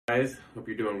Guys, hope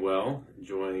you're doing well,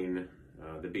 enjoying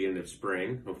the beginning of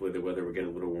spring. Hopefully the weather will get a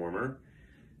little warmer.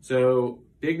 So,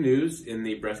 big news in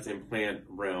the breast implant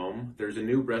realm. There's a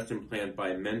new breast implant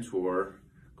by Mentor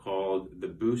called the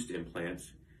Boost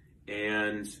implant,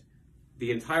 and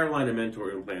the entire line of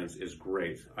Mentor implants is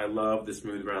great. I love the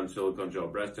smooth round silicone gel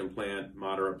breast implant,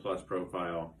 moderate plus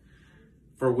profile.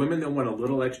 For women that want a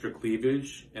little extra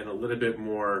cleavage and a little bit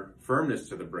more firmness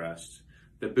to the breast,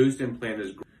 the Boost implant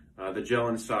is great. The gel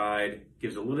inside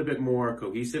gives a little bit more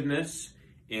cohesiveness,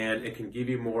 and it can give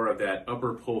you more of that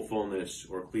upper pull fullness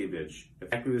or cleavage.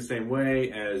 Exactly the same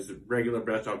way as regular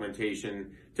breast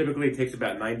augmentation. Typically it takes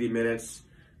about 90 minutes,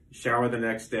 shower the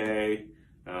next day,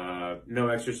 no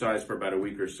exercise for about a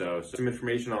week or so. Some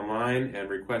information online and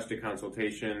request a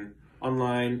consultation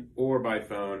online or by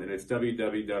phone, and it's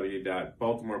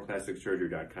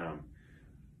www.baltimoreplasticsurgery.com.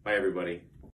 Bye everybody.